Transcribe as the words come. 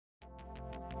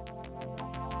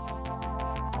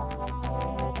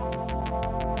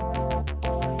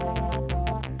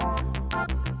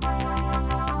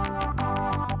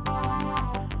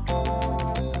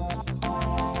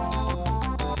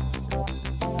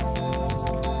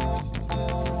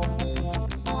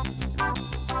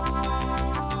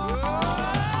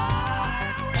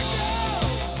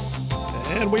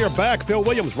And we are back. Phil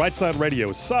Williams, Right Side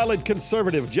Radio. Solid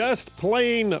conservative, just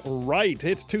plain right.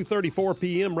 It's 2:34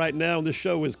 p.m. right now, and this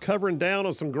show is covering down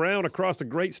on some ground across the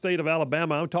great state of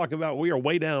Alabama. I'm talking about we are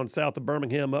way down south of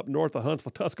Birmingham, up north of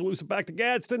Huntsville, Tuscaloosa, back to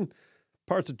Gadsden,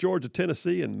 parts of Georgia,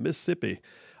 Tennessee, and Mississippi,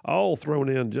 all thrown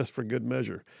in just for good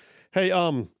measure. Hey,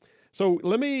 so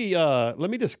let me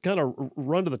just kind of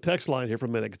run to the text line here for a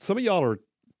minute. Some of y'all are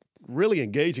really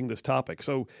engaging this topic.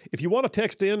 So if you want to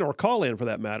text in or call in for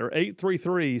that matter,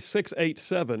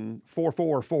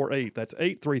 833-687-4448. That's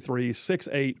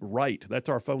 833-68-RIGHT. That's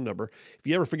our phone number. If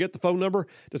you ever forget the phone number,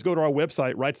 just go to our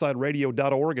website,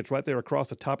 rightsideradio.org. It's right there across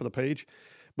the top of the page.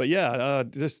 But yeah,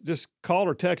 just call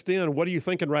or text in. What are you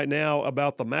thinking right now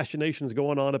about the machinations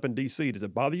going on up in D.C.? Does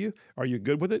it bother you? Are you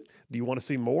good with it? Do you want to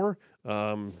see more?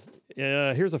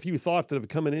 Here's a few thoughts that have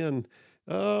come in.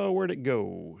 Where'd it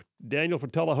go? Daniel from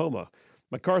Tullahoma.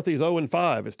 McCarthy's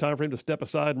 0-5. It's time for him to step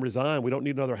aside and resign. We don't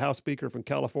need another House Speaker from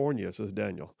California, says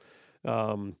Daniel.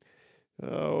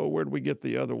 Where'd we get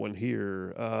the other one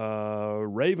here?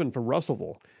 Raven from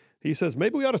Russellville. He says,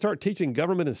 maybe we ought to start teaching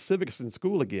government and civics in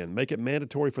school again. Make it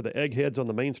mandatory for the eggheads on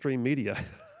the mainstream media.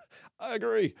 I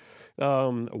agree.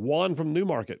 Juan from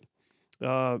Newmarket.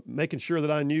 Making sure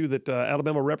that I knew that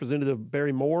Alabama Representative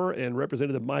Barry Moore and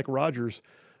Representative Mike Rogers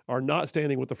are not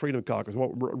standing with the Freedom Caucus.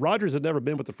 Well, Rogers had never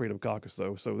been with the Freedom Caucus,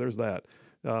 though, so there's that.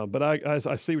 But I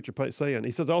see what you're saying.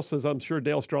 He says, I'm sure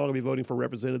Dale Strong will be voting for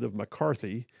Representative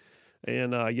McCarthy.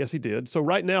 And yes, he did. So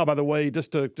right now, by the way,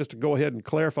 just to go ahead and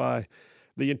clarify,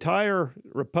 the entire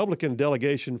Republican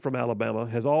delegation from Alabama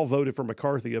has all voted for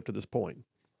McCarthy up to this point.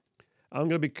 I'm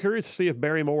going to be curious to see if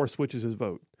Barry Moore switches his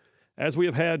vote. As we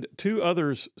have had two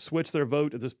others switch their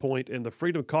vote at this point, and the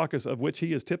Freedom Caucus, of which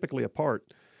he is typically a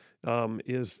part,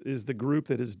 is the group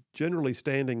that is generally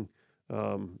standing,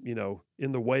 in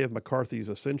the way of McCarthy's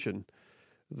ascension,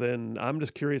 then I'm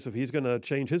just curious if he's going to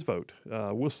change his vote.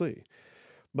 We'll see.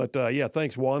 But,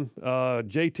 thanks, Juan.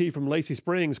 JT from Lacey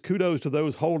Springs, kudos to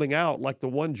those holding out like the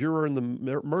one juror in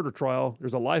the murder trial.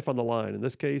 There's a life on the line. In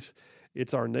this case,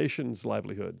 it's our nation's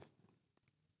livelihood.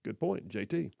 Good point,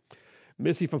 JT.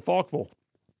 Missy from Falkville.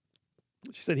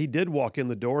 She said he did walk in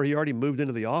the door. He already moved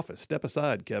into the office. Step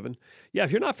aside, Kevin. Yeah,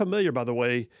 if you're not familiar, by the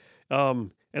way, and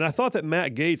I thought that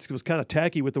Matt Gaetz was kind of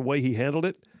tacky with the way he handled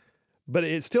it, but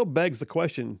it still begs the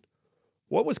question,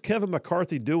 what was Kevin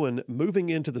McCarthy doing moving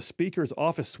into the Speaker's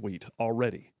office suite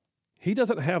already? He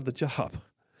doesn't have the job.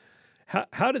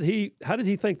 How did he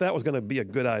think that was going to be a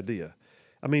good idea?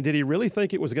 I mean, did he really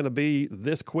think it was going to be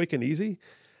this quick and easy?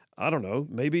 I don't know.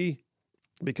 Maybe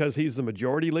because he's the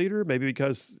majority leader, maybe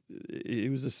because he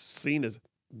was just seen as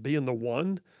being the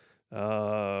one.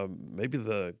 Maybe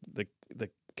the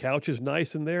couch is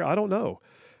nice in there. I don't know.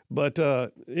 But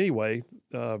anyway,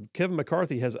 Kevin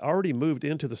McCarthy has already moved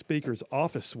into the Speaker's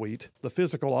office suite, the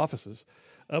physical offices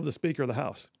of the Speaker of the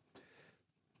House.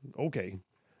 Okay.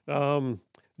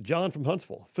 John from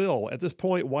Huntsville. Phil, at this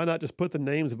point, why not just put the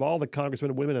names of all the congressmen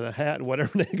and women in a hat and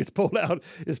whatever name gets pulled out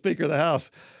is Speaker of the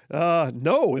House?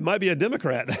 No, it might be a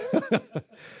Democrat.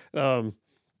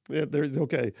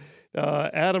 Okay.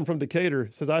 Adam from Decatur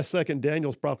says, I second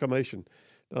Daniel's proclamation.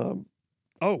 I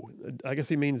guess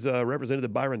he means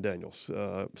Representative Byron Daniels.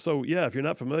 So, yeah, if you're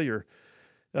not familiar,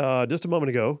 just a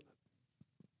moment ago,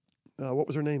 what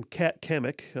was her name? Kat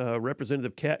Kamick,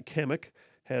 Representative Kat Kamick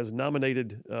has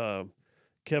nominated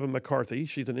Kevin McCarthy.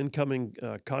 She's an incoming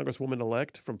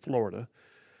Congresswoman-elect from Florida.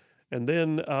 And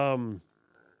then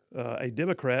a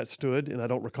Democrat stood, and I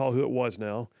don't recall who it was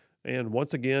now, and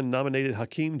once again nominated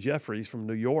Hakeem Jeffries from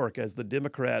New York as the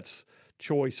Democrats'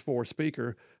 choice for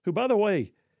Speaker, who, by the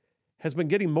way, has been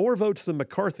getting more votes than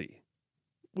McCarthy,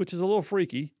 which is a little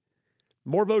freaky.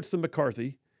 More votes than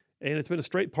McCarthy, and it's been a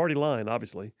straight party line,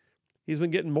 obviously. He's been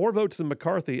getting more votes than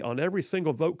McCarthy on every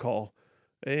single vote call,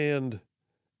 and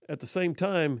at the same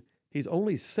time, he's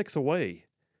only 6 away.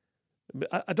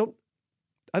 I don't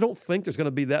think there's going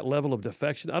to be that level of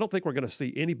defection. I don't think we're going to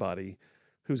see anybody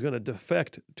who's going to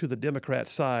defect to the Democrat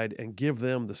side and give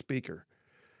them the Speaker.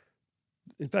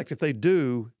 In fact, if they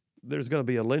do, there's going to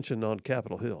be a lynching on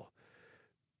Capitol Hill.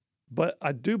 But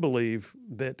I do believe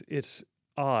that it's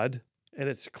odd, and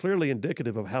it's clearly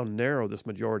indicative of how narrow this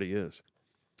majority is.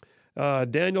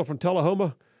 Daniel from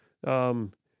Tullahoma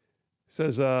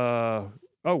says, I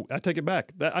take it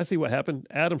back. I see what happened.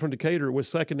 Adam from Decatur was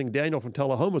seconding Daniel from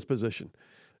Tullahoma's position.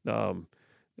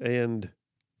 And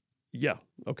yeah,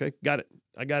 okay, got it.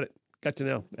 I got it. Got you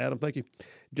now, Adam. Thank you.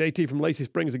 JT from Lacey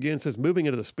Springs again says, moving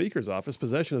into the Speaker's office,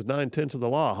 possession is 9/10 of the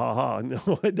law. Ha ha.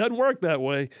 No, it doesn't work that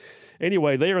way.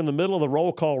 Anyway, they are in the middle of the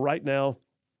roll call right now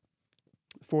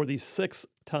for the 6th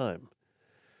time.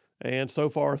 And so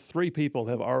far, 3 people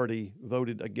have already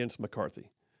voted against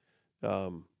McCarthy.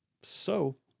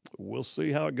 So we'll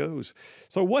see how it goes.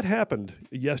 So what happened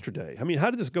yesterday? I mean,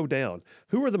 how did this go down?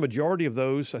 Who are the majority of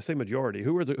those? I say majority.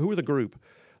 Who are the group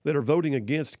that are voting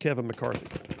against Kevin McCarthy?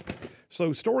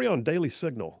 So story on Daily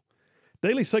Signal.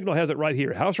 Daily Signal has it right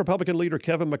here. House Republican leader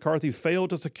Kevin McCarthy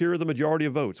failed to secure the majority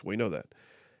of votes. We know that.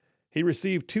 He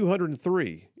received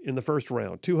 203 in the first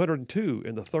round, 202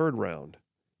 in the third round.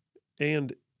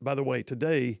 And by the way,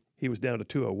 today he was down to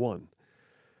 201,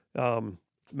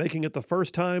 making it the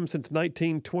first time since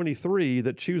 1923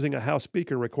 that choosing a House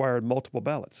Speaker required multiple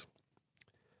ballots.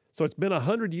 So it's been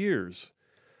 100 years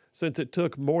since it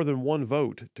took more than one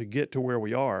vote to get to where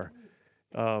we are.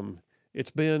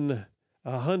 It's been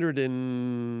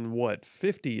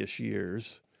 50-ish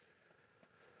years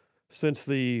since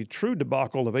the true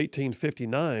debacle of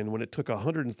 1859 when it took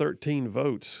 113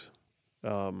 votes.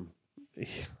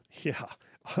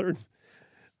 100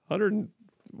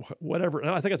 whatever.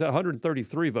 I think it's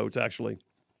 133 votes, actually.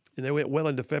 And they went well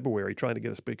into February trying to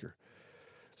get a speaker.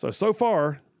 So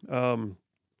far,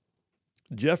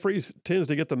 Jeffries tends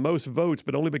to get the most votes,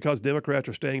 but only because Democrats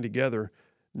are staying together.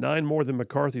 9 more than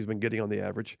McCarthy's been getting on the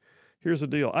average. Here's the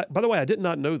deal. By the way, I did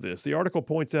not know this. The article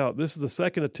points out this is the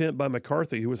second attempt by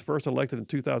McCarthy, who was first elected in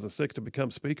 2006, to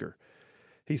become Speaker.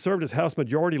 He served as House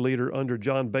Majority Leader under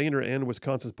John Boehner and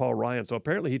Wisconsin's Paul Ryan. So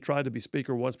apparently he tried to be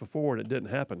Speaker once before and it didn't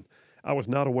happen. I was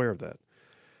not aware of that.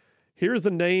 Here's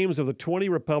the names of the 20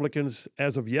 Republicans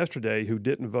as of yesterday who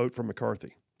didn't vote for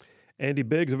McCarthy. Andy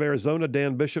Biggs of Arizona,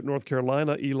 Dan Bishop, North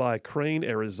Carolina, Eli Crane,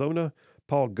 Arizona,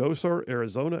 Paul Gosar,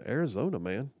 Arizona,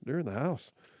 man, they're in the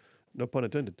House. No pun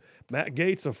intended. Matt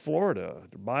Gaetz of Florida,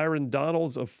 Byron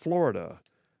Donalds of Florida.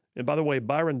 And by the way,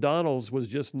 Byron Donalds was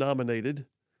just nominated.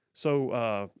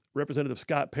 So Representative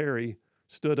Scott Perry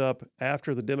stood up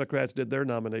after the Democrats did their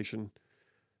nomination.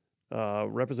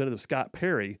 Representative Scott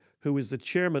Perry, who is the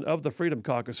chairman of the Freedom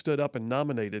Caucus, stood up and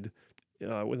nominated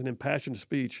with an impassioned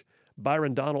speech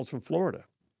Byron Donalds from Florida,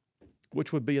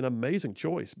 which would be an amazing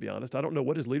choice, to be honest. I don't know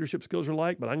what his leadership skills are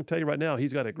like, but I can tell you right now,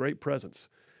 he's got a great presence.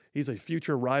 He's a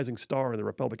future rising star in the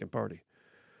Republican Party.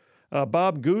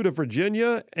 Bob Good of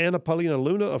Virginia, Anna Paulina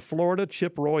Luna of Florida,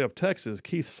 Chip Roy of Texas,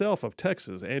 Keith Self of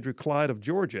Texas, Andrew Clyde of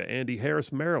Georgia, Andy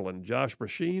Harris, Maryland, Josh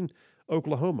Brasheen,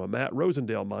 Oklahoma, Matt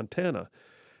Rosendale, Montana,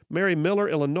 Mary Miller,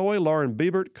 Illinois, Lauren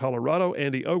Biebert, Colorado,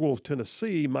 Andy Ogles,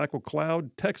 Tennessee, Michael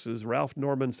Cloud, Texas, Ralph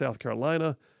Norman, South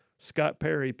Carolina, Scott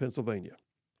Perry, Pennsylvania.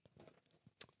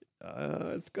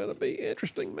 It's going to be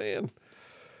interesting, man.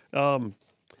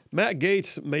 Matt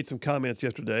Gaetz made some comments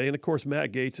yesterday, and of course,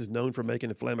 Matt Gaetz is known for making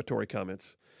inflammatory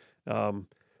comments. So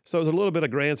there's a little bit of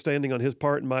grandstanding on his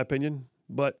part, in my opinion,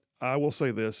 but I will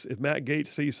say this. If Matt Gaetz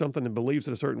sees something and believes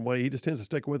it a certain way, he just tends to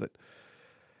stick with it.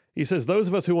 He says, those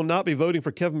of us who will not be voting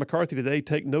for Kevin McCarthy today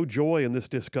take no joy in this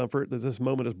discomfort that this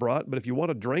moment has brought, but if you want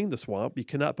to drain the swamp, you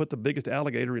cannot put the biggest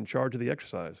alligator in charge of the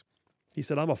exercise. He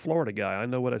said, I'm a Florida guy. I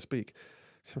know what I speak.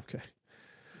 Okay.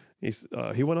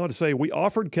 He went on to say, we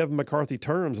offered Kevin McCarthy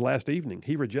terms last evening.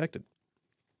 He rejected.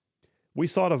 We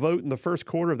sought a vote in the first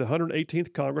quarter of the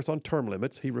 118th Congress on term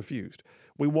limits. He refused.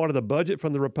 We wanted a budget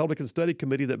from the Republican Study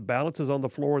Committee that balances on the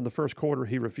floor in the first quarter.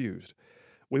 He refused.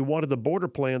 We wanted the border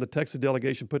plan the Texas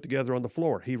delegation put together on the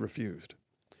floor. He refused.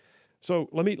 So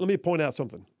let me point out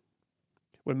something.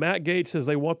 When Matt Gaetz says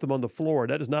they want them on the floor,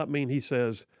 that does not mean he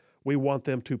says we want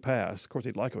them to pass. Of course,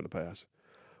 he'd like them to pass.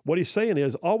 What he's saying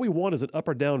is all we want is an up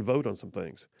or down vote on some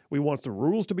things. We want the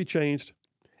rules to be changed,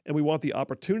 and we want the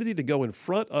opportunity to go in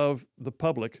front of the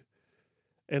public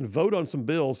and vote on some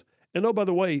bills. And oh, by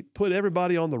the way, put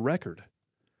everybody on the record.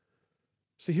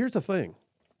 See, here's the thing.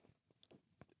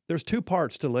 There's 2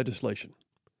 parts to legislation.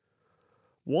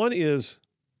 One is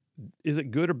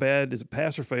it good or bad? Does it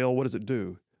pass or fail? What does it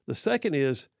do? The second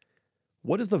is,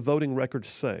 what does the voting record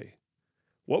say?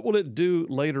 What will it do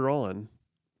later on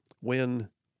when,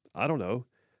 I don't know,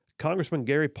 Congressman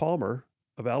Gary Palmer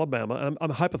of Alabama, and I'm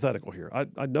hypothetical here.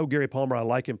 I know Gary Palmer. I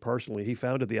like him personally. He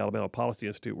founded the Alabama Policy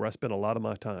Institute, where I spent a lot of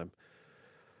my time.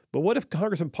 But what if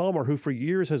Congressman Palmer, who for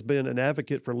years has been an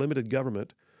advocate for limited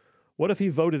government, what if he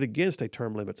voted against a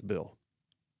term limits bill?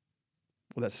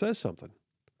 Well, that says something.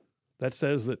 That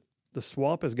says that the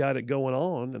swamp has got it going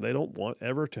on, and they don't want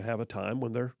ever to have a time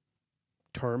when they're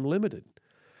term limited.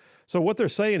 So what they're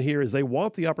saying here is they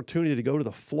want the opportunity to go to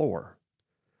the floor.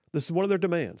 This is one of their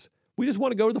demands. We just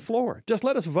want to go to the floor. Just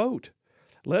let us vote.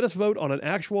 Let us vote on an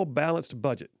actual balanced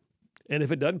budget. And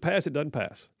if it doesn't pass, it doesn't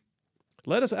pass.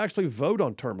 Let us actually vote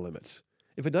on term limits.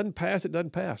 If it doesn't pass, it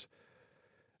doesn't pass.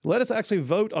 Let us actually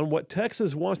vote on what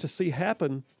Texas wants to see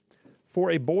happen for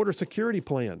a border security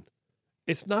plan.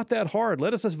 It's not that hard.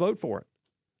 Let us just vote for it.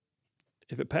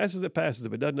 If it passes, it passes.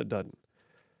 If it doesn't, it doesn't.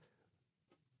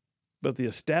 But the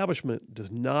establishment does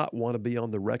not want to be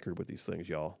on the record with these things,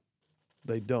 y'all.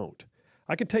 They don't.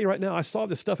 I can tell you right now, I saw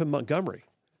this stuff in Montgomery.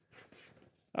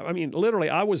 I mean, literally,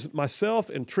 I was myself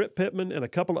and Trip Pittman and a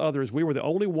couple of others. We were the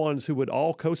only ones who would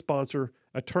all co-sponsor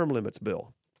a term limits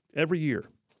bill every year.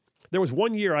 There was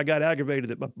one year I got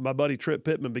aggravated at my buddy Trip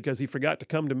Pittman because he forgot to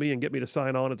come to me and get me to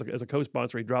sign on as a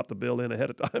co-sponsor. He dropped the bill in ahead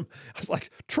of time. I was like,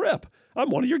 Trip, I'm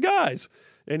one of your guys.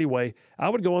 Anyway, I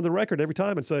would go on the record every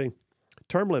time and say,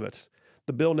 term limits.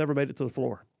 The bill never made it to the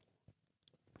floor.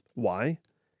 Why?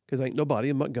 Because ain't nobody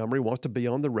in Montgomery wants to be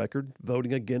on the record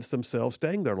voting against themselves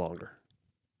staying there longer.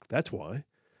 That's why.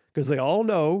 Because they all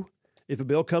know if a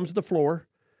bill comes to the floor,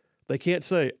 they can't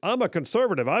say, I'm a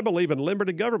conservative, I believe in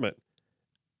limited government,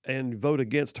 and vote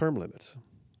against term limits.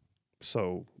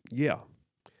 So, yeah.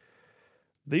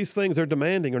 These things they're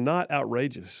demanding are not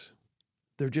outrageous.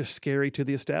 They're just scary to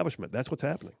the establishment. That's what's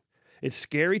happening. It's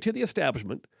scary to the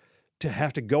establishment to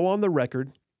have to go on the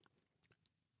record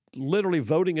literally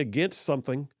voting against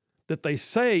something that they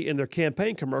say in their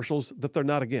campaign commercials that they're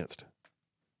not against.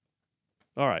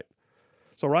 All right.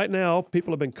 So right now,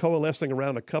 people have been coalescing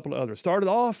around a couple of others. Started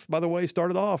off,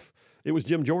 it was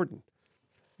Jim Jordan.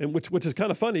 And which is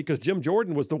kind of funny because Jim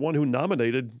Jordan was the one who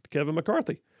nominated Kevin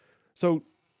McCarthy. So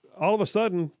all of a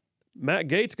sudden, Matt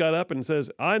Gaetz got up and says,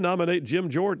 I nominate Jim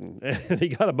Jordan. And he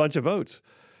got a bunch of votes.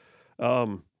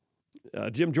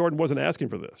 Jim Jordan wasn't asking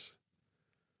for this.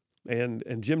 And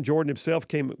Jim Jordan himself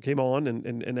came on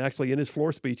and actually in his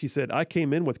floor speech, he said, I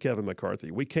came in with Kevin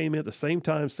McCarthy. We came in at the same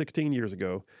time 16 years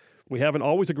ago. We haven't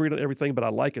always agreed on everything, but I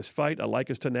like his fight. I like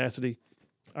his tenacity.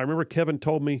 I remember Kevin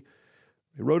told me,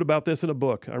 he wrote about this in a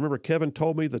book. I remember Kevin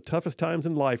told me the toughest times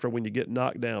in life are when you get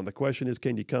knocked down. The question is,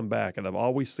 can you come back? And I've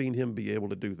always seen him be able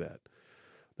to do that.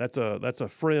 That's a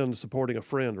friend supporting a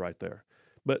friend right there.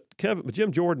 But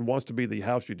Jim Jordan wants to be the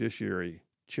House Judiciary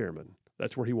Chairman.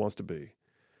 That's where he wants to be.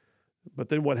 But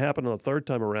then what happened on the third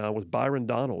time around was Byron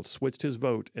Donalds switched his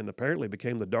vote and apparently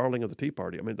became the darling of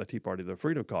the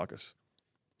Freedom Caucus.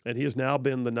 And he has now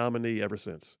been the nominee ever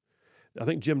since. I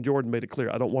think Jim Jordan made it clear,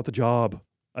 I don't want the job.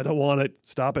 I don't want it.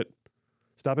 Stop it.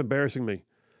 Stop embarrassing me.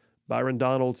 Byron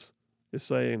Donalds is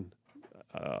saying,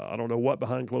 I don't know what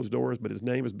behind closed doors, but his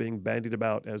name is being bandied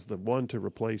about as the one to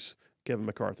replace Kevin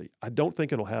McCarthy. I don't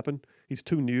think it'll happen. He's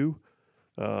too new.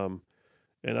 And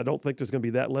I don't think there's going to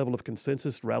be that level of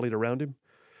consensus rallied around him.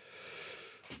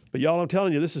 But y'all, I'm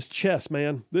telling you, this is chess,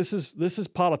 man. This is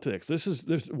politics.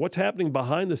 There's what's happening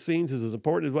behind the scenes is as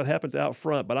important as what happens out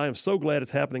front. But I am so glad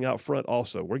it's happening out front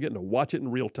also. We're getting to watch it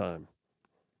in real time.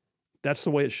 That's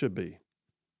the way it should be.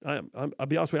 I'll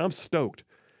be honest with you, I'm stoked.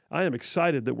 I am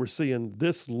excited that we're seeing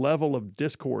this level of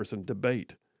discourse and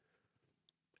debate,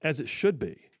 as it should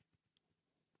be.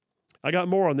 I got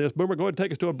more on this. Boomer, go ahead and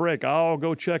take us to a break. I'll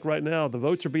go check right now. The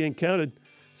votes are being counted.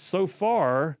 So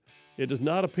far, it does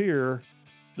not appear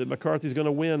that McCarthy's going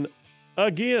to win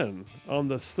again on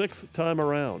the sixth time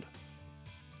around.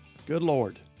 Good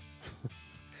Lord.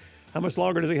 How much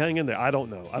longer does he hang in there? I don't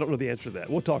know. I don't know the answer to that.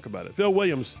 We'll talk about it. Phil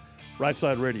Williams, Right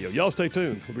Side Radio. Y'all stay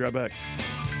tuned. We'll be right back.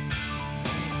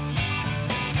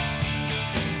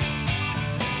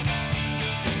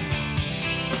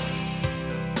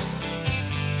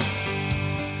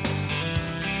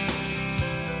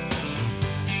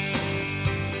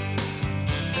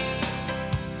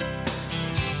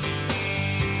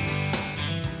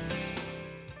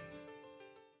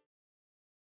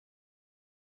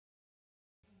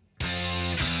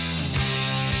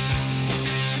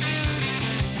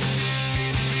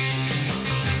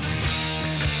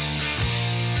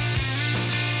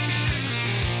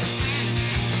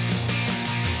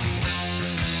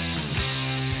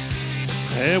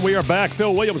 And we are back.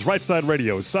 Phil Williams, Right Side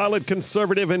Radio. Solid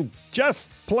conservative and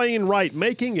just plain right.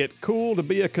 Making it cool to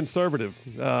be a conservative.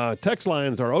 Text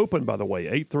lines are open, by the way.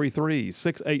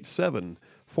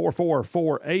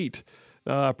 833-687-4448.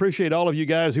 Appreciate all of you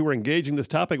guys who are engaging this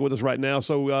topic with us right now.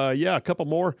 So, a couple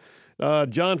more.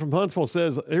 John from Huntsville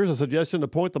says, here's a suggestion to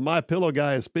appoint the My Pillow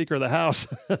guy as Speaker of the House,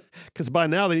 because by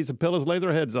now they need some pillows to lay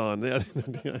their heads on.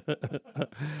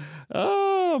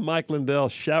 Oh, Mike Lindell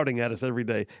shouting at us every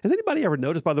day. Has anybody ever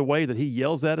noticed, by the way, that he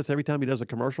yells at us every time he does a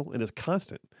commercial, and it's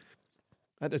constant?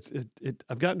 I've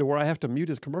gotten to where I have to mute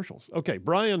his commercials. Okay,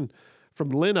 Brian from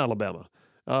Lynn, Alabama.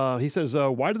 He says,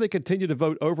 why do they continue to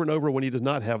vote over and over when he does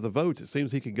not have the votes? It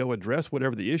seems he could go address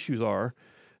whatever the issues are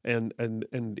and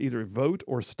either vote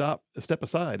or step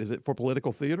aside. Is it for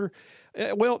political theater?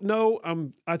 Well, no.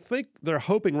 I think they're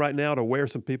hoping right now to wear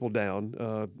some people down,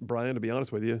 Brian, to be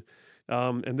honest with you.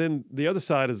 And then the other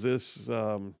side is this,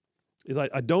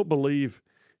 I don't believe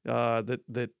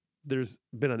that there's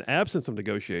been an absence of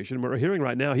negotiation. We're hearing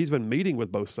right now he's been meeting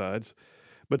with both sides,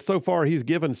 but so far he's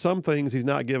given some things, he's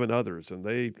not given others, and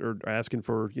they are asking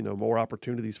for more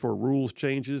opportunities for rules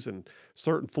changes and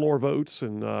certain floor votes,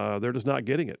 and they're just not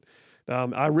getting it.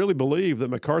 I really believe that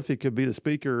McCarthy could be the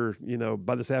speaker,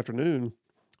 by this afternoon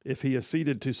if he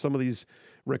acceded to some of these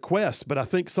requests. But I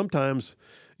think sometimes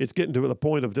it's getting to the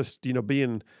point of just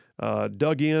being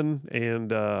dug in and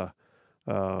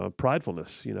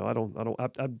pridefulness.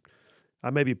 I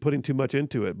may be putting too much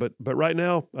into it, but right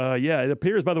now, it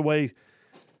appears, by the way,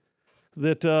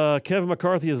 that Kevin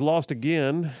McCarthy has lost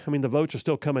again. I mean, the votes are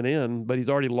still coming in, but he's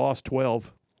already lost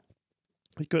 12.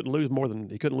 He couldn't lose more than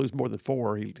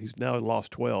 4. He's now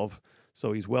lost 12,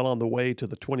 so he's well on the way to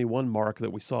the 21 mark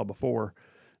that we saw before.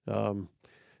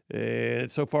 And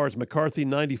so far it's McCarthy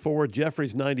 94,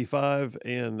 Jeffries 95,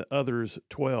 and others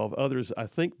 12. Others, I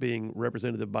think, being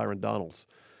Representative Byron Donalds.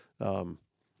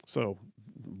 So,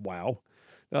 wow.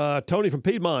 Tony from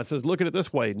Piedmont says, look at it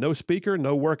this way. No speaker,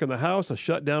 no work in the House, a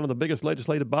shutdown of the biggest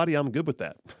legislative body. I'm good with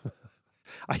that.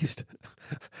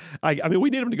 I mean, we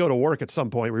need him to go to work at some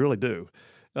point. We really do.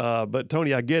 But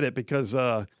Tony, I get it, because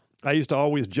I used to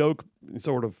always joke,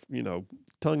 sort of,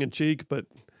 tongue in cheek, but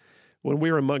when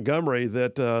we were in Montgomery,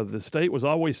 that the state was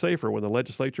always safer when the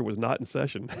legislature was not in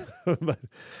session. But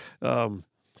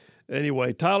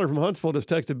anyway, Tyler from Huntsville just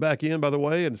texted back in, by the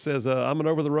way, and says, I'm an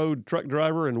over-the-road truck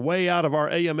driver and way out of our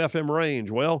AM/FM range.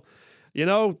 Well,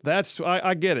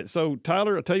 I get it. So,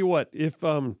 Tyler, I'll tell you what, if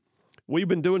we've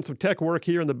been doing some tech work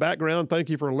here in the background. Thank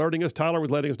you for alerting us. Tyler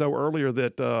was letting us know earlier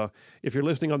that if you're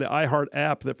listening on the iHeart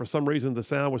app, that for some reason the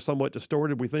sound was somewhat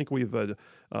distorted. We think we've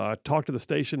talked to the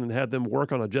station and had them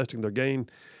work on adjusting their gain.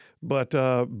 But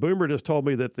Boomer just told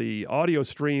me that the audio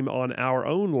stream on our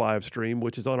own live stream,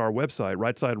 which is on our website,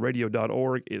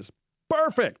 rightsideradio.org, is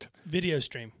perfect. Video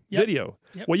stream. Yep. Video.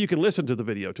 Yep. Well, you can listen to the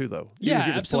video too, though.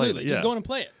 Yeah, absolutely. Just go on and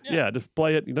play it. Yeah, just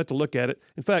play it. You don't have to look at it.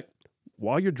 In fact,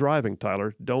 while you're driving,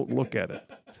 Tyler, don't look at it.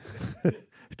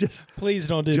 Please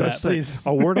don't do that, please.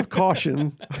 A word of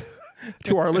caution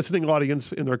to our listening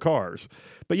audience in their cars.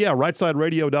 But yeah,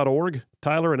 rightsideradio.org,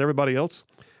 Tyler and everybody else.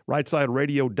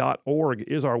 Rightsideradio.org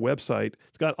is our website.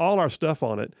 It's got all our stuff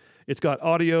on it. It's got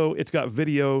audio. It's got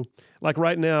video. Like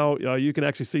right now, you can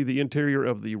actually see the interior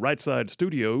of the Right Side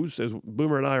Studios as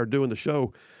Boomer and I are doing the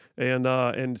show.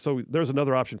 And so there's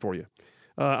another option for you.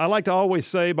 I like to always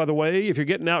say, by the way, if you're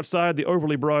getting outside the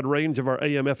overly broad range of our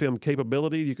AM/FM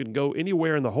capability, you can go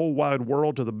anywhere in the whole wide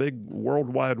world to the big World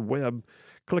Wide Web.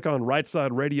 Click on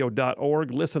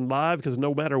rightsideradio.org. Listen live, because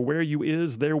no matter where you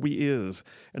is, there we is.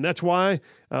 And that's why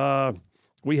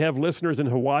we have listeners in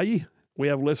Hawaii. We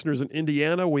have listeners in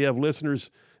Indiana. We have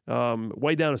listeners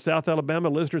way down in South Alabama,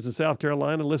 listeners in South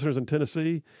Carolina, listeners in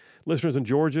Tennessee, listeners in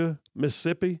Georgia,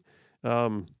 Mississippi.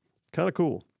 Kind of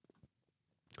cool.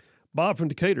 Bob from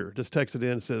Decatur just texted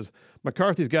in and says,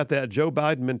 McCarthy's got that Joe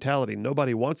Biden mentality.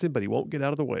 Nobody wants him, but he won't get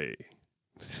out of the way.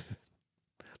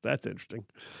 That's interesting.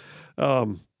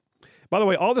 By the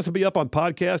way, all this will be up on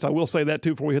podcast. I will say that,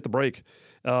 too, before we hit the break.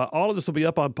 All of this will be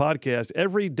up on podcast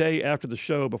every day after the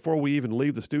show. Before we even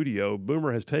leave the studio,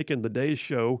 Boomer has taken the day's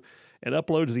show and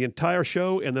uploads the entire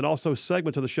show, and then also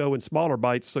segments of the show in smaller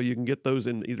bites, so you can get those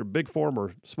in either big form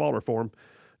or smaller form.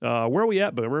 Where are we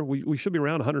at, Boomer? We should be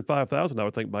around 105,000, I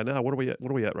would think, by now. What are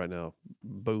we at right now?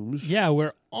 Booms. Yeah,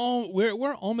 we're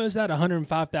almost at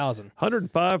 105,000.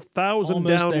 105,000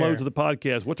 downloads of the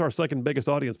podcast. What's our second biggest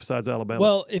audience besides Alabama?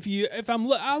 Well,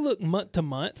 I look month to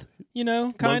month,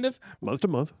 month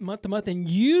to month, and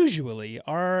usually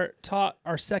our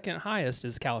second highest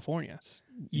is California.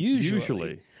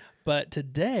 Usually. But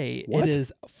today it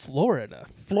is Florida.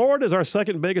 Florida is our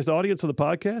second biggest audience of the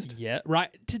podcast? Yeah,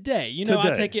 right. Today.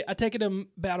 I take it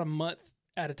about a month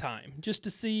at a time just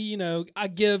to see, I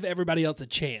give everybody else a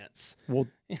chance. Well,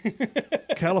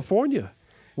 California,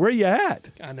 where are you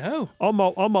at? I know. On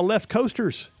my left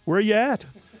coasters, where are you at?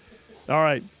 All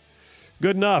right.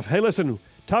 Good enough. Hey, listen,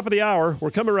 top of the hour. We're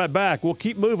coming right back. We'll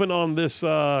keep moving on this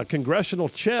Congressional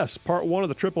Chess, part 1 of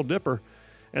the Triple Dipper.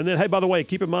 And then, hey, by the way,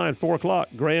 keep in mind, 4 o'clock,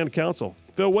 Grand Council.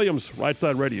 Phil Williams, Right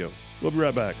Side Radio. We'll be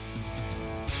right back.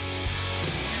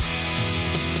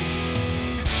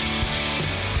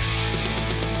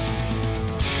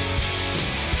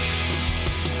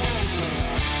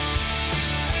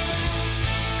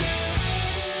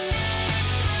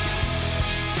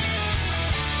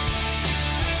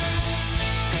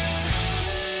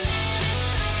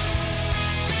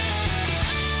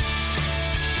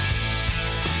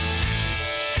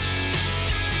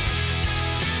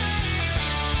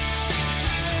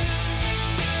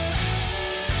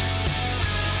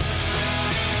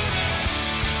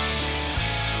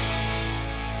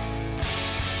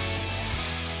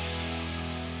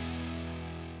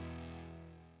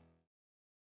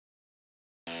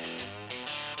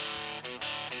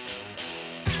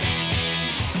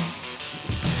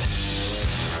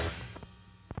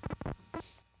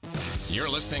 You're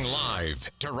listening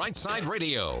live to Right Side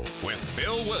Radio with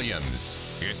Phil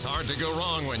Williams. It's hard to go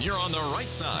wrong when you're on the right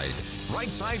side.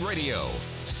 Right Side Radio.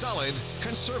 Solid,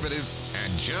 conservative,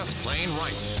 and just plain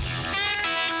right.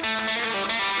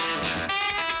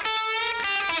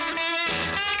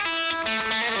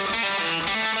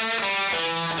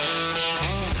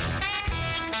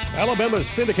 Alabama's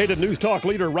syndicated news talk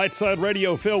leader, Right Side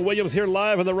Radio, Phil Williams, here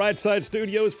live in the Right Side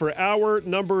studios for hour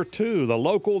number 2. The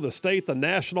local, the state, the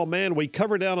national, man. We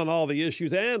cover down on all the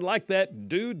issues. And like that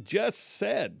dude just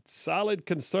said, solid,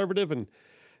 conservative, and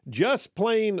just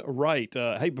plain right.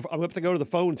 Hey, I'm going to have to go to the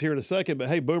phones here in a second. But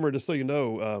hey, Boomer, just so you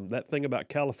know, that thing about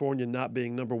California not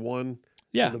being number one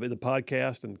in the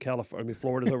podcast, and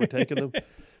Florida's overtaken them.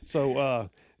 So,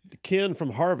 Ken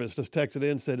from Harvest just texted in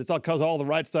and said, it's all because all the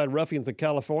right side ruffians in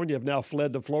California have now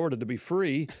fled to Florida to be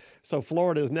free. So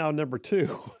Florida is now number 2.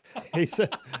 He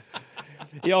said.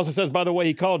 He also says, by the way,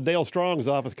 he called Dale Strong's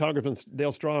office, Congressman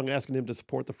Dale Strong, asking him to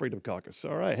support the Freedom Caucus.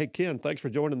 All right. Hey, Ken, thanks for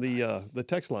joining the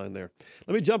text line there.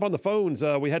 Let me jump on the phones.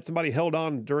 We had somebody held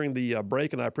on during the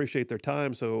break, and I appreciate their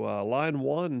time. So line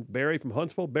 1, Barry from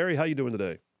Huntsville. Barry, how you doing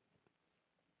today?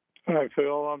 Hi,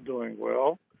 Phil. I'm doing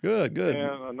well. Good. And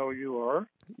I know you are.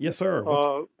 Yes, sir.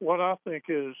 What I think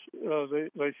is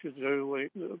they should do,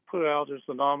 put out as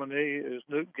the nominee is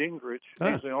Newt Gingrich.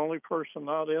 He's the only person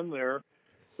not in there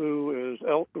who is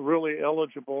really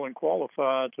eligible and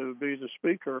qualified to be the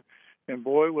speaker. And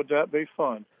boy, would that be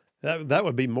fun. That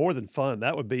would be more than fun.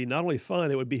 That would be not only fun,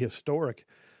 it would be historic.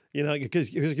 You know,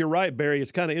 because you're right, Barry.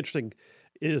 It's kind of interesting.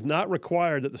 It is not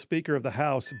required that the Speaker of the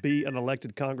House be an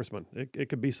elected congressman. It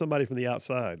could be somebody from the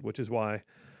outside, which is why,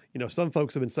 you know, some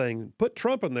folks have been saying put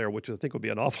Trump in there, which I think would be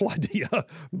an awful idea.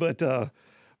 But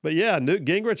yeah, Newt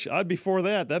Gingrich, I'd be for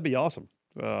that. That'd be awesome.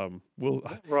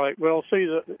 Right. Well,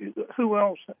 see, who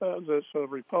else that's a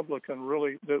Republican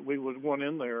really that we would want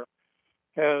in there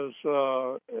has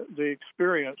the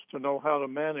experience to know how to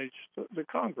manage the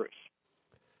Congress.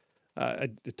 I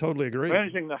totally agree.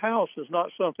 Managing the House is not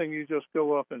something you just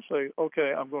go up and say,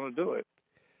 okay, I'm going to do it.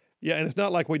 Yeah, and it's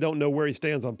not like we don't know where he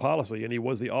stands on policy, and he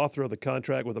was the author of the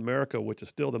Contract with America, which is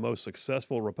still the most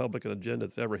successful Republican agenda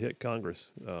that's ever hit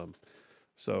Congress.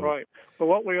 Right. But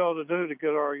what we ought to do to get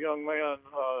our young man,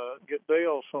 get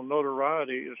Dale some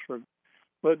notoriety is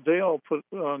let Dale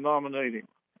nominate him.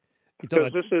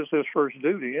 Because this is his first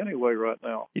duty anyway right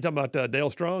now. You talking about Dale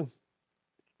Strong?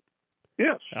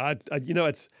 Yes. I'll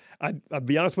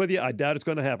be honest with you. I doubt it's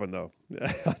going to happen, though.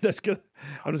 I'm just going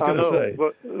to say.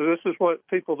 But this is what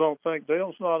people don't think.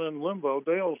 Dale's not in limbo.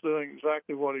 Dale's doing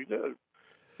exactly what he did.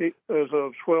 He, as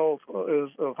of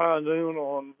high noon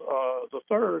on the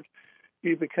 3rd,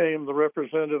 he became the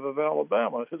representative of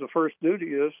Alabama. His first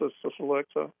duty is to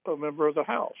select a member of the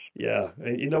House. Yeah,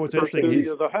 and you know what's interesting? The first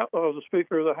duty of the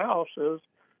Speaker of the House is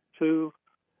to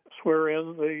swear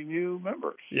in the new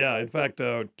members. Yeah, in fact,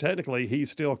 technically,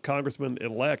 he's still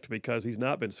Congressman-elect because he's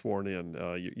not been sworn in.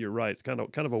 You're right. It's kind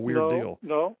of a weird deal.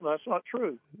 No, that's not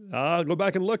true. I'll go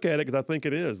back and look at it because I think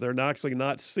it is. They're actually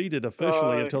not seated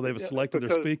officially until they've selected their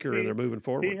speaker and they're moving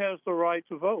forward. He has the right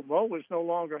to vote. Mowich no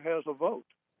longer has a vote.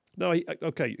 No,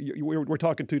 we're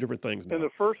talking two different things now. And the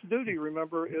first duty,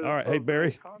 remember, is... All right, hey,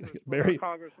 Barry.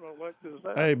 Congressman-elect is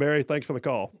that. Hey, Barry, thanks for the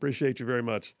call. Appreciate you very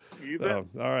much. You bet. All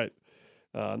right.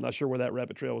 I'm not sure where that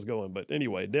rabbit trail was going, but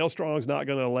anyway, Dale Strong's not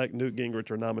going to elect Newt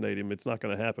Gingrich or nominate him. It's not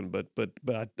going to happen. But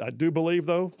I do believe,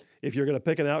 though, if you're going to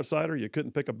pick an outsider, you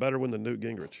couldn't pick a better one than Newt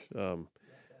Gingrich.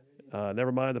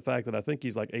 Never mind the fact that I think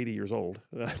he's like 80 years old,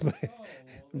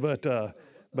 but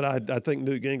I think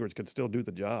Newt Gingrich could still do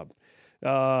the job.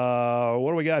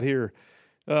 What do we got here?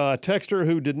 A texter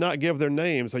who did not give their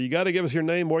name. So you got to give us your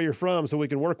name, where you're from, so we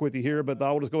can work with you here. But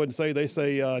I'll just go ahead and say, they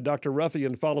say, Dr.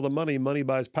 Ruffian, follow the money. Money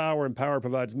buys power, and power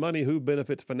provides money. Who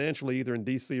benefits financially, either in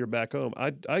D.C. or back home?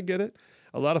 I get it.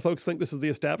 A lot of folks think this is the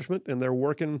establishment, and they're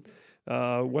working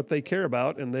what they care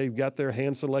about, and they've got their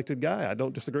hand-selected guy. I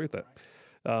don't disagree with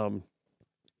that.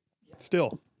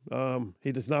 Still,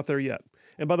 he's not there yet.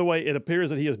 And by the way, it appears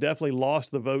that he has definitely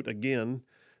lost the vote again.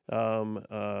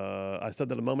 I said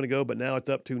that a moment ago, but now it's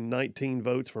up to 19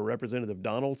 votes for Representative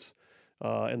Donalds,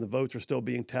 and the votes are still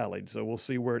being tallied. So we'll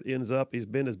see where it ends up. He's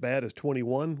been as bad as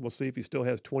 21. We'll see if he still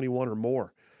has 21 or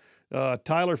more.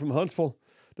 Tyler from Huntsville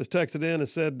just texted in and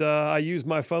said, I use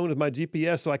my phone as my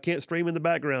GPS, so I can't stream in the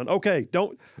background. Okay,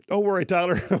 don't worry,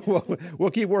 Tyler.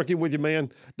 We'll keep working with you,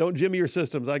 man. Don't jimmy your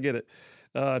systems. I get it.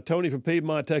 Tony from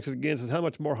Piedmont texted again, says, how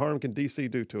much more harm can D.C.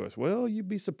 do to us? Well, you'd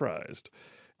be surprised.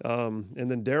 And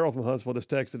then Daryl from Huntsville just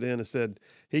texted in and said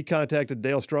he contacted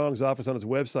Dale Strong's office on his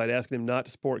website asking him not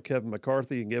to support Kevin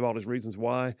McCarthy and gave all his reasons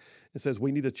why. It says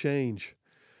we need a change.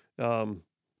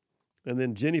 And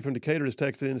then Jenny from Decatur just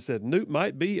texted in and said, Newt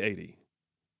might be 80,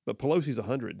 but Pelosi's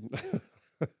 100.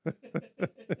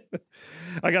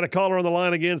 I got a caller on the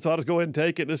line again, so I'll just go ahead and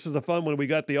take it. This is a fun one. We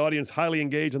got the audience highly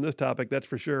engaged on this topic, that's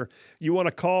for sure. You want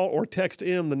to call or text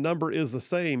in, the number is the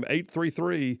same,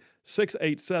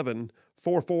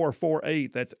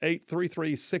 833-687-4448. That's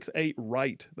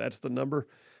 833-68-RIGHT. That's the number.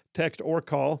 Text or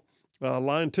call.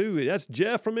 Line 2, that's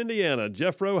Jeff from Indiana.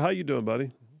 Jeff Rowe, how you doing,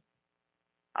 buddy?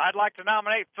 I'd like to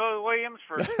nominate Phil Williams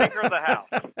for Speaker of the House.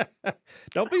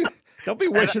 Don't be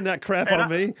wishing that crap on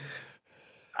me.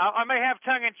 I may have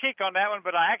tongue-in-cheek on that one,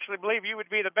 but I actually believe you would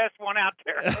be the best one out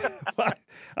there.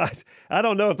 I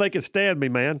don't know if they could stand me,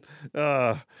 man.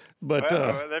 There'd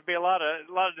be a lot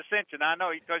of dissension. I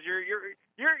know, because you're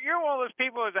one of those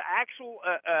people who's an actual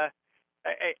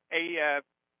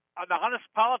an honest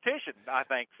politician. I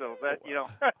think so. That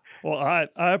Well, I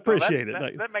appreciate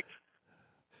it. That makes.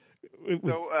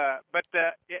 But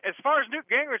as far as Newt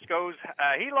Gingrich goes,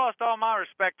 he lost all my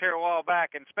respect here a while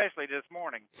back, and especially this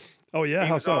morning. Oh yeah,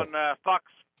 how so? He was on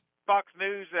Fox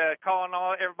News calling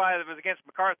everybody that was against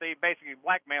McCarthy basically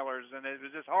blackmailers, and it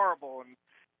was just horrible. And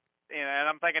and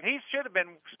I'm thinking he should have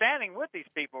been standing with these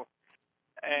people.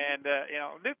 And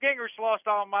Newt Gingrich lost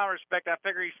all my respect. I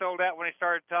figure he sold out when he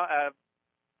started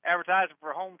advertising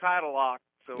for home title lock.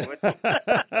 So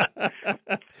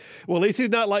well, at least he's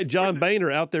not like John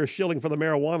Boehner out there shilling for the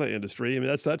marijuana industry. I mean,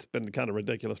 that's been kind of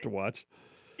ridiculous to watch.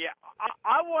 Yeah,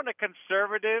 I want a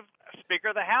conservative Speaker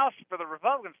of the House for the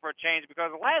Republicans for a change,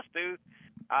 because the last two,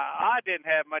 I didn't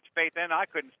have much faith in. I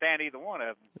couldn't stand either one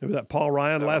of them. Was that Paul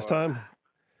Ryan last time?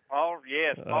 Paul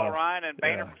Ryan and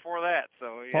Boehner before that.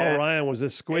 So yeah. Paul Ryan was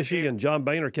just squishy, and John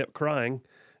Boehner kept crying.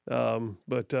 Yeah,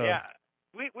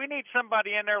 we need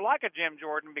somebody in there like a Jim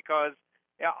Jordan, because.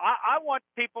 Yeah, I want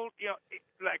people,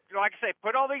 like I say,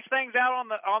 put all these things out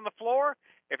on the floor.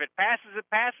 If it passes, it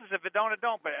passes. If it don't, it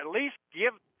don't. But at least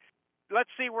let's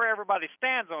see where everybody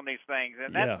stands on these things.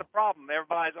 And that's the problem.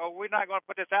 Everybody's, we're not going to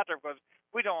put this out there because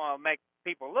we don't want to make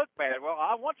people look bad. Well,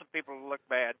 I want some people to look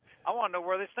bad. I want to know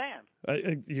where they stand.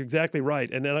 You're exactly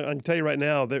right. And I can tell you right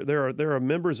now, there are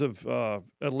members of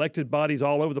elected bodies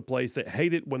all over the place that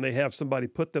hate it when they have somebody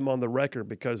put them on the record,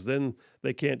 because then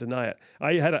they can't deny it.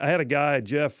 I had a guy,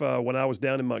 Jeff, when I was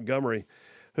down in Montgomery,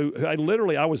 who it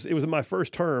was in my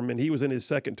first term and he was in his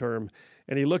second term,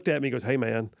 and he looked at me and goes, "Hey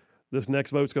man, this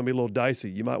next vote's going to be a little dicey.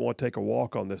 You might want to take a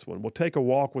walk on this one." Well, take a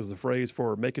walk was the phrase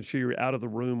for making sure you're out of the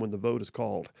room when the vote is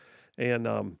called. And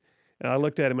I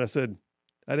looked at him and I said,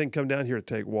 "I didn't come down here to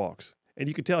take walks." And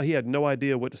you could tell he had no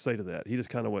idea what to say to that. He just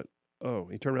kind of went, "Oh,"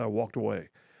 he turned around and walked away.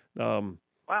 Wow,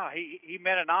 he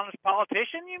met an honest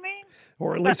politician, you mean?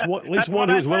 Or at least one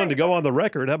who was willing to go on the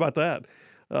record. How about that?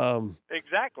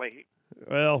 Exactly.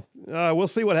 Well, we'll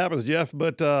see what happens, Jeff.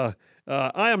 But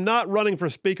I am not running for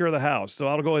Speaker of the House, so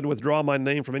I'll go ahead and withdraw my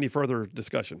name from any further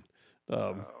discussion.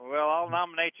 Well, I'll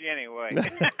nominate you anyway.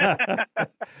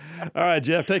 All right,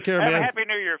 Jeff. Take care, man. Have a happy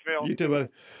New Year, Phil. You too, buddy.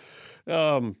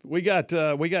 We got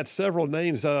several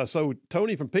names. So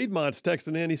Tony from Piedmont's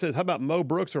texting in. He says, "How about Mo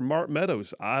Brooks or Mark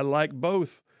Meadows?" I like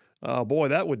both. Boy,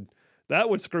 that would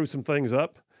screw some things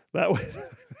up. That would.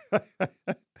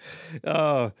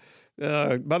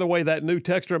 By the way, that new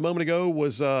texter a moment ago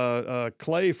was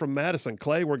Clay from Madison.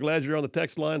 Clay, we're glad you're on the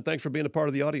text line. Thanks for being a part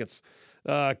of the audience.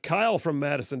 Kyle from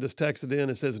Madison just texted in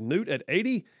and says, "Newt at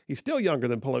 80, he's still younger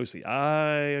than Pelosi."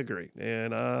 I agree.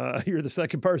 And you're the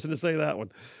second person to say that one.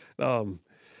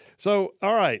 So,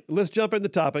 all right, let's jump in the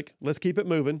topic. Let's keep it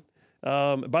moving.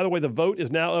 By the way, the vote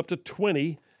is now up to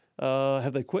 20.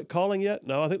 Have they quit calling yet?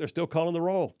 No, I think they're still calling the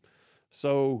roll.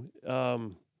 So,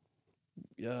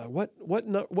 what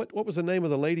was the name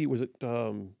of the lady? Was it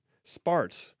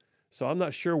Sparts? So I'm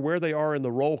not sure where they are in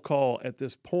the roll call at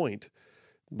this point,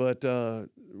 but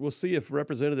we'll see if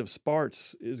Representative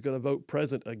Sparts is going to vote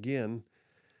present again.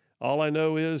 All I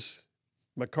know is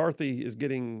McCarthy is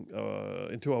getting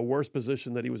into a worse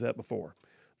position than he was at before.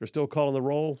 They're still calling the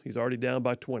roll. He's already down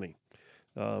by 20.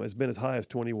 It's been as high as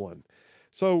 21.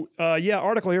 So,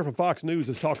 article here from Fox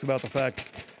News talks about the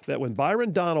fact that when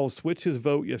Byron Donalds switched his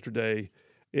vote yesterday,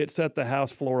 it set the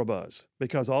House floor abuzz,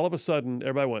 because all of a sudden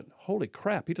everybody went, "Holy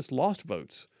crap, he just lost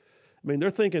votes." I mean, they're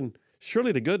thinking,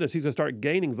 surely to goodness he's going to start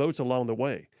gaining votes along the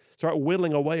way, start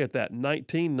whittling away at that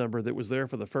 19 number that was there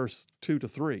for the first 2 to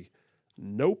 3.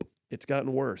 Nope, it's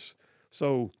gotten worse.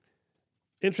 So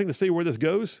interesting to see where this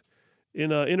goes.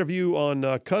 In an interview on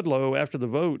Kudlow after the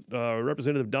vote,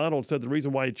 Representative Donald said the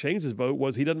reason why he changed his vote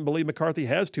was he doesn't believe McCarthy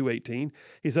has 218.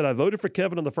 He said, "I voted for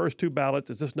Kevin on the first 2 ballots.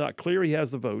 It's just not clear he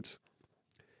has the votes.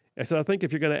 I said, I think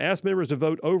if you're going to ask members to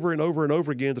vote over and over and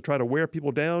over again to try to wear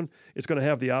people down, it's going to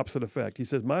have the opposite effect. He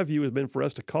says, my view has been for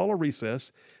us to call a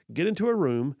recess, get into a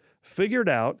room, figure it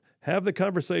out, have the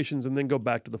conversations, and then go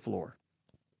back to the floor.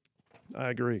 I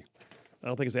agree. I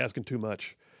don't think it's asking too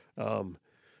much. And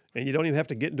you don't even have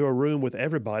to get into a room with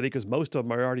everybody because most of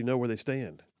them already know where they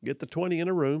stand. Get the 20 in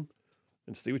a room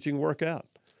and see what you can work out.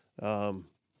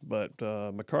 But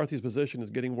McCarthy's position is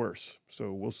getting worse,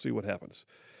 so we'll see what happens.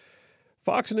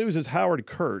 Fox News' Howard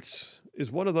Kurtz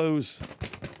is one of those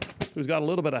who's got a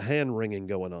little bit of hand-wringing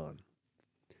going on.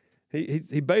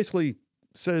 He basically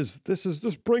says this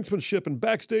brinksmanship and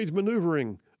backstage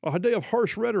maneuvering, a day of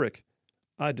harsh rhetoric.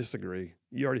 I disagree.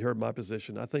 You already heard my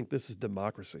position. I think this is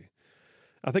democracy.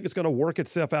 I think it's going to work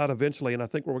itself out eventually, and I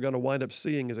think what we're going to wind up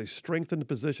seeing is a strengthened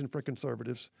position for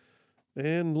conservatives,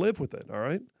 and live with it, all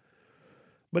right?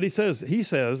 But he says,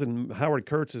 in Howard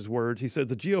Kurtz's words, he says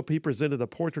the GOP presented a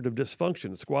portrait of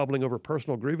dysfunction, squabbling over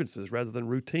personal grievances rather than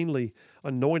routinely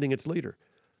anointing its leader.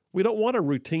 We don't want a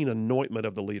routine anointment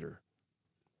of the leader.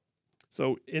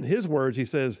 So in his words, he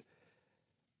says,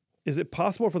 is it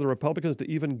possible for the Republicans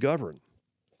to even govern?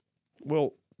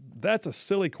 Well, that's a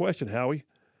silly question, Howie.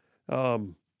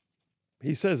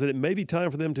 He says that it may be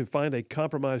time for them to find a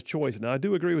compromise choice. Now, I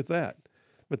do agree with that.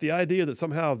 But the idea that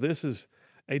somehow this is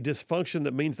a dysfunction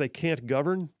that means they can't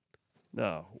govern,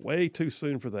 no, way too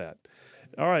soon for that.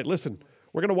 All right, listen,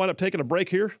 we're going to wind up taking a break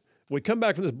here. When we come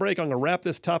back from this break, I'm going to wrap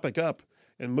this topic up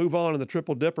and move on in the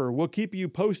Triple Dipper. We'll keep you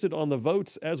posted on the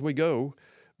votes as we go.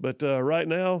 But right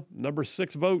now, number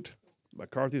 6 vote,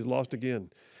 McCarthy's lost again.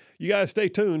 You guys stay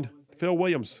tuned. Phil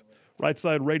Williams, Right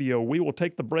Side Radio. We will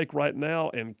take the break right now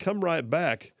and come right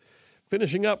back,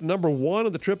 finishing up number 1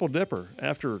 of the Triple Dipper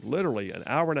after literally an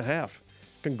hour and a half.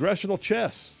 Congressional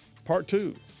Chess, Part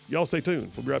 2. Y'all stay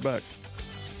tuned. We'll be right back.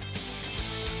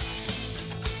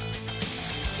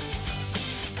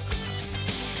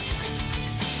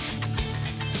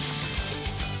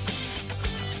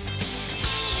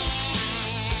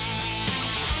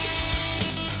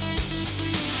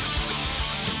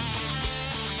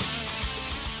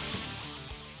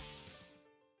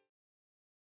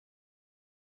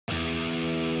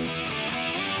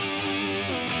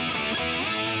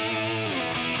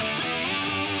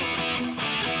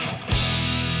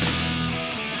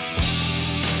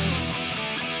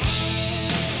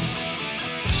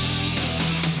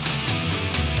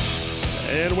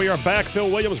 And we are back. Phil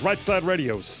Williams, Right Side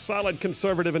Radio. Solid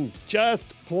conservative and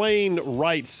just plain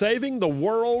right. Saving the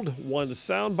world one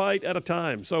soundbite at a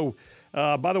time. So,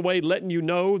 by the way, letting you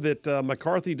know that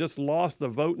McCarthy just lost the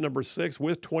vote number 6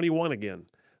 with 21 again.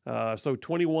 So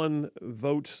 21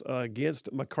 votes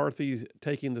against McCarthy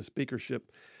taking the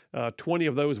speakership. 20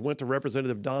 of those went to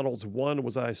Representative Donalds. 1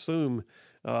 was, I assume,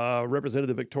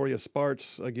 Representative Victoria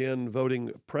Spartz, again,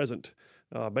 voting present,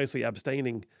 basically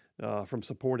abstaining from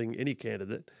supporting any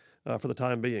candidate for the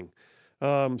time being.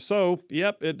 So,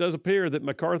 yep, it does appear that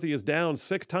McCarthy is down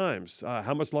 6 times.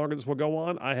 How much longer this will go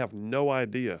on, I have no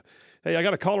idea. Hey, I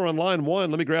got a caller on line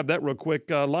 1. Let me grab that real quick.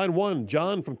 Line 1,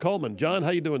 John from Coleman. John, how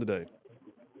you doing today?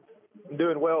 I'm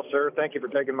doing well, sir. Thank you for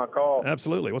taking my call.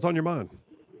 Absolutely. What's on your mind?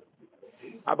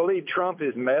 I believe Trump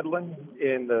is meddling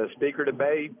in the speaker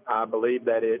debate. I believe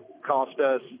that it cost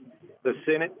us the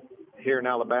Senate here in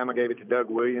Alabama, gave it to Doug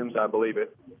Williams. I believe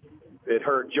it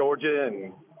hurt Georgia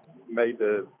and made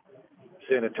the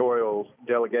senatorial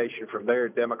delegation from there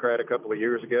Democrat a couple of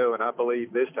years ago, and I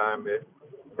believe this time it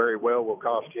very well will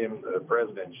cost him the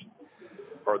presidency,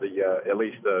 or the at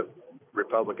least the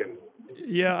Republican.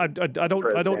 Yeah, I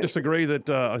don't disagree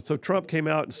that. So Trump came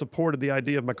out and supported the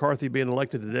idea of McCarthy being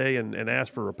elected today, and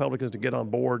asked for Republicans to get on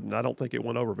board, and I don't think it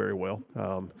went over very well.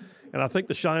 And I think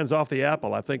the shine's off the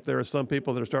apple. I think there are some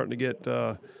people that are starting to get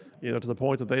to the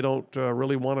point that they don't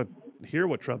really want to hear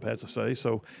what Trump has to say.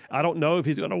 So I don't know if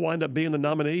he's going to wind up being the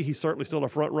nominee. He's certainly still a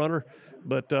front runner,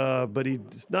 but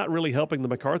he's not really helping the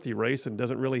McCarthy race and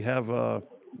doesn't really have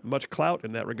much clout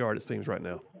in that regard, it seems, right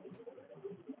now.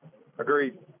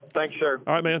 Agreed. Thanks, sir.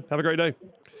 All right, man. Have a great day.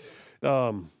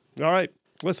 All right.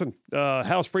 Listen,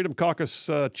 House Freedom Caucus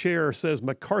chair says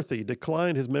McCarthy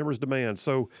declined his members' demands.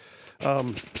 So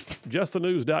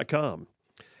justthenews.com.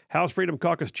 House Freedom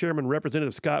Caucus Chairman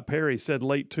Representative Scott Perry said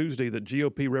late Tuesday that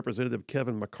GOP Representative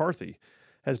Kevin McCarthy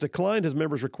has declined his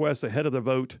members' requests ahead of the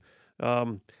vote.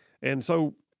 And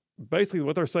so basically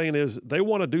what they're saying is they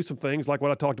want to do some things like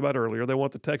what I talked about earlier. They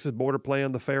want the Texas Border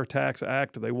Plan, the Fair Tax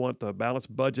Act. They want the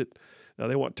balanced budget.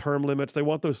 They want term limits. They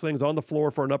want those things on the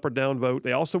floor for an up or down vote.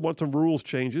 They also want some rules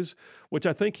changes, which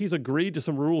I think he's agreed to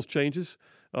some rules changes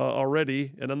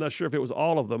already, and I'm not sure if it was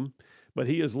all of them, but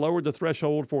he has lowered the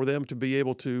threshold for them to be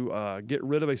able to get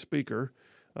rid of a speaker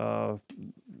A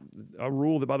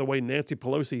rule that, by the way, Nancy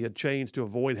Pelosi had changed to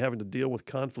avoid having to deal with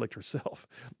conflict herself,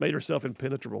 made herself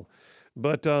impenetrable.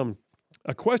 But a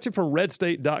question from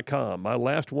redstate.com, my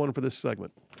last one for this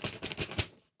segment.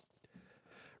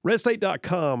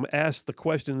 Redstate.com asked the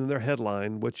question in their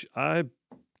headline, which I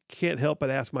can't help but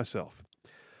ask myself.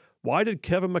 Why did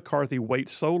Kevin McCarthy wait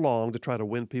so long to try to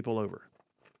win people over?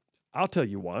 I'll tell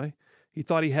you why. He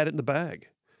thought he had it in the bag.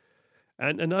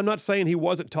 And I'm not saying he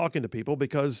wasn't talking to people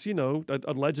because,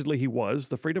 allegedly he was.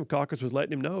 The Freedom Caucus was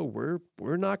letting him know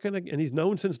we're not going to, and he's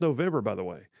known since November, by the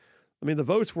way. I mean, the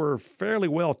votes were fairly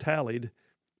well tallied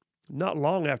not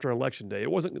long after Election Day.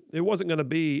 It wasn't going to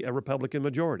be a Republican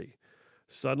majority.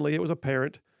 Suddenly it was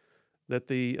apparent that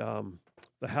the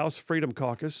House Freedom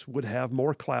Caucus would have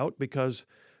more clout because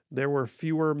there were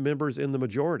fewer members in the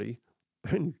majority.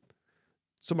 And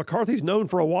so McCarthy's known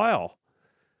for a while.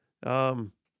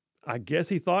 I guess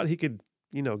he thought he could,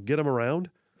 get them around.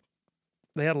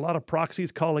 They had a lot of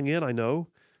proxies calling in, I know.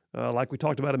 Like we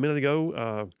talked about a minute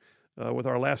ago with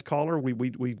our last caller,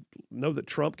 we know that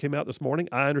Trump came out this morning.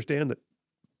 I understand that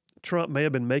Trump may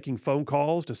have been making phone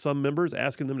calls to some members,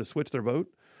 asking them to switch their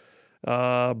vote.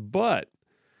 But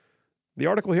the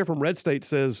article here from Red State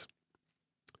says,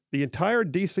 the entire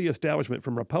D.C. establishment,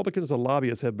 from Republicans to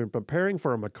lobbyists, have been preparing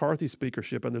for a McCarthy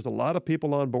speakership, and there's a lot of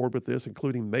people on board with this,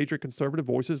 including major conservative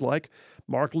voices like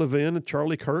Mark Levin and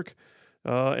Charlie Kirk,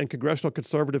 and congressional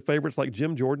conservative favorites like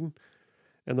Jim Jordan.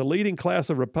 And the leading class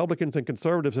of Republicans and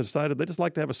conservatives have decided they just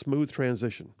like to have a smooth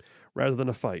transition rather than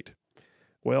a fight.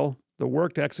 Well, the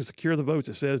work to actually secure the votes,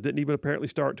 it says, didn't even apparently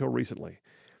start until recently.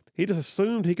 He just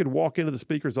assumed he could walk into the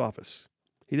speaker's office.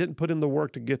 He didn't put in the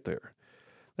work to get there.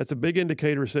 That's a big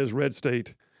indicator, says Red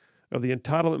State, of the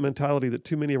entitlement mentality that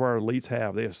too many of our elites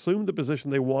have. They assume the position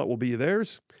they want will be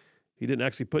theirs. He didn't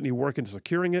actually put any work into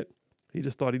securing it. He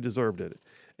just thought he deserved it.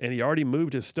 And he already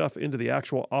moved his stuff into the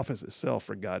actual office itself,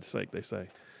 for God's sake, they say.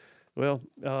 Well,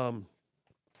 that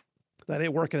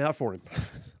ain't working out for him.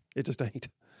 It just ain't.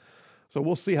 So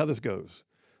we'll see how this goes.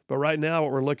 But right now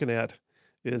what we're looking at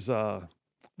is the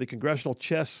Congressional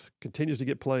Chess continues to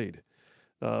get played.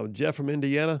 Jeff from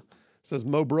Indiana says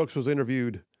Mo Brooks was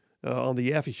interviewed on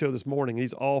the Yaffe show this morning.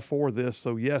 He's all for this.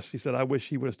 So, yes, he said, I wish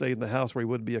he would have stayed in the House where he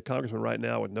would be a congressman right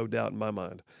now, with no doubt in my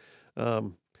mind.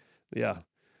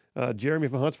 Jeremy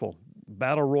from Huntsville,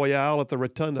 battle royale at the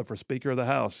Rotunda for Speaker of the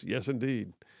House. Yes,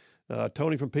 indeed.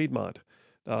 Tony from Piedmont,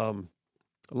 a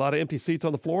lot of empty seats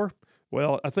on the floor.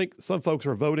 Well, I think some folks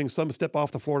are voting. Some step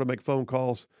off the floor to make phone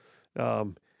calls.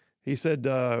 He said,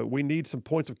 we need some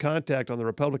points of contact on the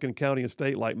Republican county and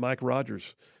state like Mike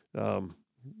Rogers.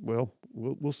 Well,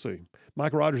 we'll see.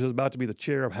 Mike Rogers is about to be the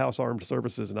chair of House Armed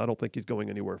Services, and I don't think he's going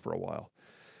anywhere for a while.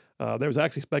 There was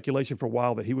actually speculation for a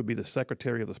while that he would be the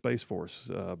secretary of the Space Force,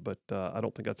 but I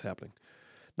don't think that's happening.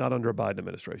 Not under a Biden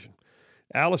administration.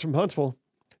 Alice from Huntsville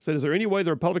said, is there any way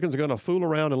the Republicans are going to fool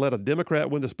around and let a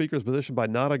Democrat win the Speaker's position by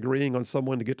not agreeing on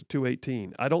someone to get to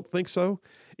 218? I don't think so.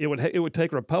 It would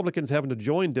take Republicans having to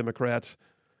join Democrats.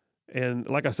 And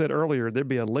like I said earlier, there'd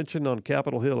be a lynching on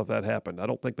Capitol Hill if that happened. I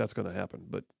don't think that's going to happen,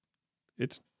 but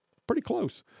it's pretty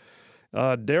close.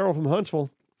 Daryl from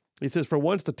Huntsville, he says, for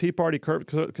once, the Tea Party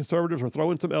conservatives are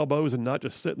throwing some elbows and not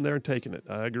just sitting there and taking it.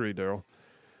 I agree, Daryl.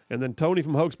 And then Tony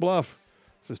from Hoax Bluff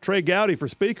says, Trey Gowdy for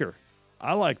Speaker.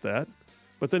 I like that.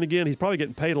 But then again, he's probably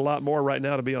getting paid a lot more right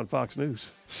now to be on Fox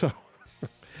News. So,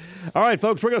 all right,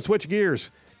 folks, we're going to switch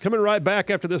gears. Coming right back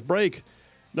after this break,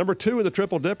 number 2 in the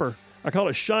Triple Dipper. I call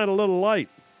it Shine a Little Light.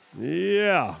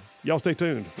 Yeah. Y'all stay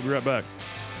tuned. We'll be right back.